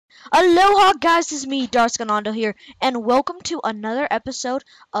Aloha guys, this is me, Darskanando here, and welcome to another episode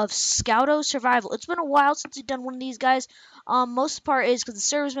of Scouto Survival. It's been a while since we've done one of these guys. Most part is because the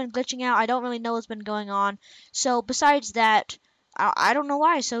server's been glitching out. I don't really know what's been going on. So besides that, I don't know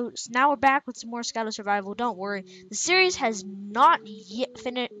why. So now we're back with some more Scouto Survival. Don't worry, the series has not yet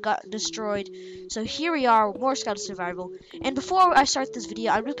got destroyed. So here we are with more Scouto Survival. And before I start this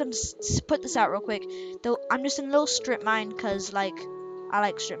video, I'm just gonna put this out real quick. Though I'm just in a little strip mine because I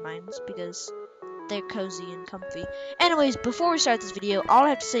like strip mines because they're cozy and comfy. Anyways, before we start this video, all I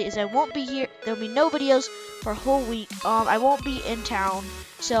have to say is I won't be here. There'll be no videos for a whole week. I won't be in town,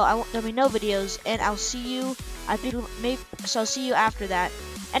 so there'll be no videos, and I'll see you. I'll see you after that.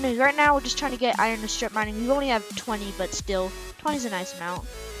 Anyways, right now we're just trying to get iron to strip mining. We only have 20, but still, 20 is a nice amount.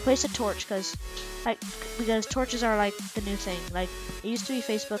 Place a torch because torches are like the new thing. Like it used to be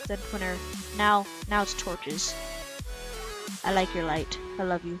Facebook, then Twitter. Now it's torches. I like your light. I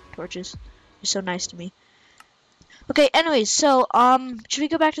love you, torches. You're so nice to me. Okay, anyways, so, should we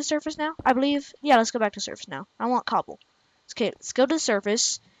go back to surface now? I believe. Yeah, let's go back to surface now. I want cobble. Okay, let's go to the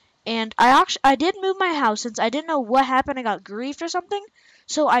surface. And I did move my house since I didn't know what happened. I got griefed or something.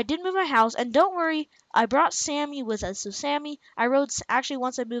 So I did move my house. And don't worry, I brought Sammy with us. So Sammy, actually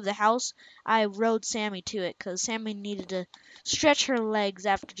once I moved the house, I rode Sammy to it. Because Sammy needed to stretch her legs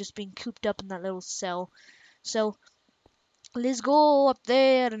after just being cooped up in that little cell. So let's go up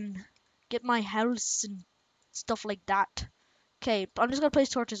there and get my house and stuff like that. Okay, I'm just gonna place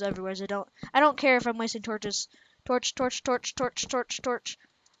torches everywhere. So I don't care if I'm wasting torches. Torch.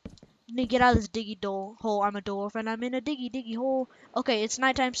 Let me get out of this diggy hole. I'm a dwarf and I'm in a diggy hole. Okay, it's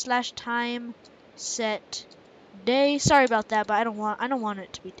nighttime / time set day. Sorry about that, but I don't want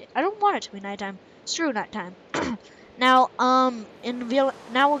it to be day. I don't want it to be nighttime. Screw nighttime. Now, now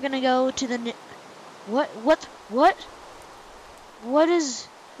we're gonna go to the where's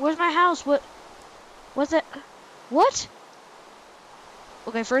my house? What's that? What?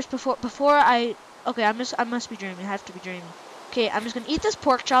 Okay, first okay, I must be dreaming. I have to be dreaming. Okay, I'm just gonna eat this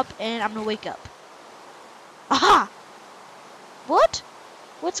pork chop and I'm gonna wake up. Aha! What?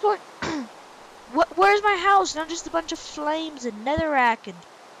 What's going? Where's my house? Not just a bunch of flames and netherrack and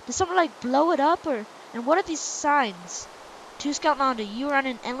did someone like blow it up and what are these signs? To ScoutQuest, you are on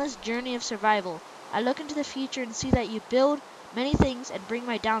an endless journey of survival. I look into the future and see that you build many things and bring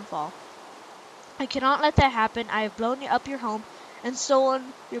my downfall. I cannot let that happen. I have blown up your home and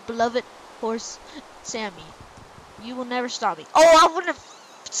stolen your beloved horse, Sammy. You will never stop me. Oh, I wouldn't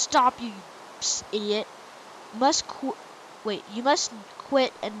stop you, idiot. You must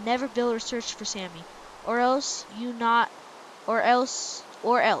quit and never build or search for Sammy, or else you know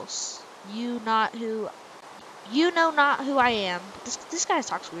not who I am. This guy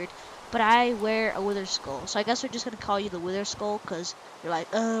talks weird. But I wear a Witherskull, so I guess we're just gonna call you the Witherskull, cause you're like,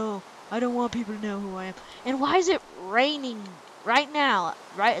 oh, I don't want people to know who I am. And why is it raining right now,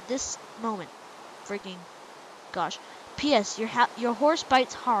 right at this moment? Freaking gosh. P.S. Your horse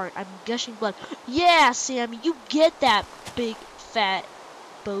bites hard. I'm gushing blood. Yeah, Sammy, you get that, big fat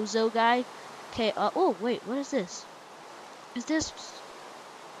bozo guy. Okay. Oh wait, what is this? It says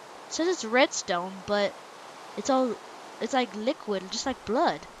it's redstone, but it's like liquid, just like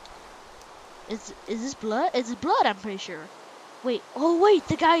blood. Is this blood? It's blood, I'm pretty sure. Wait, oh wait,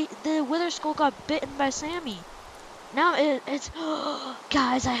 the Witherskull got bitten by Sammy. Now it's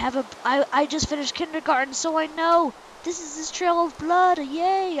guys, I just finished kindergarten, so I know this trail of blood.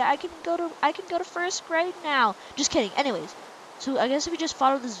 Yay! I can go to first grade now. Just kidding. Anyways, so I guess if we just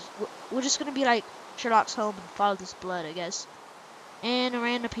follow this, we're just gonna be like Sherlock's home and follow this blood, I guess. And a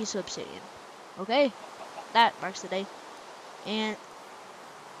random piece of obsidian. Okay, that marks the day. And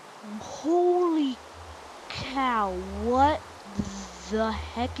holy cow, what the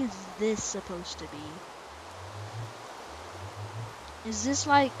heck is this supposed to be? Is this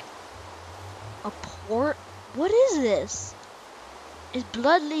like a port? What is this? His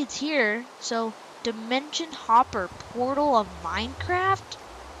blood leads here, so Dimension Hopper portal of Minecraft?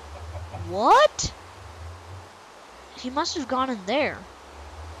 What? He must have gone in there.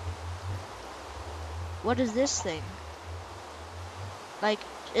 What is this thing? Like,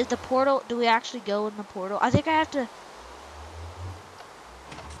 is the portal, do we actually go in the portal? I think I have to.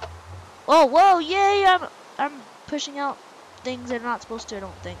 Oh, whoa, yay, I'm pushing out things that are not supposed to, I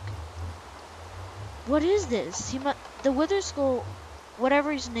don't think. What is this? The Witherskull,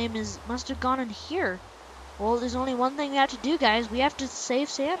 whatever his name is, must have gone in here. Well, there's only one thing we have to do, guys. We have to save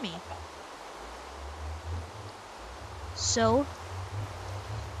Sammy. So,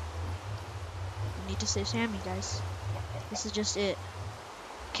 we need to save Sammy, guys. This is just it.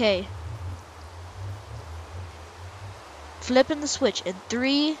 Okay. Flipping the switch in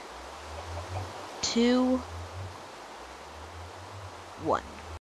 3, 2, 1.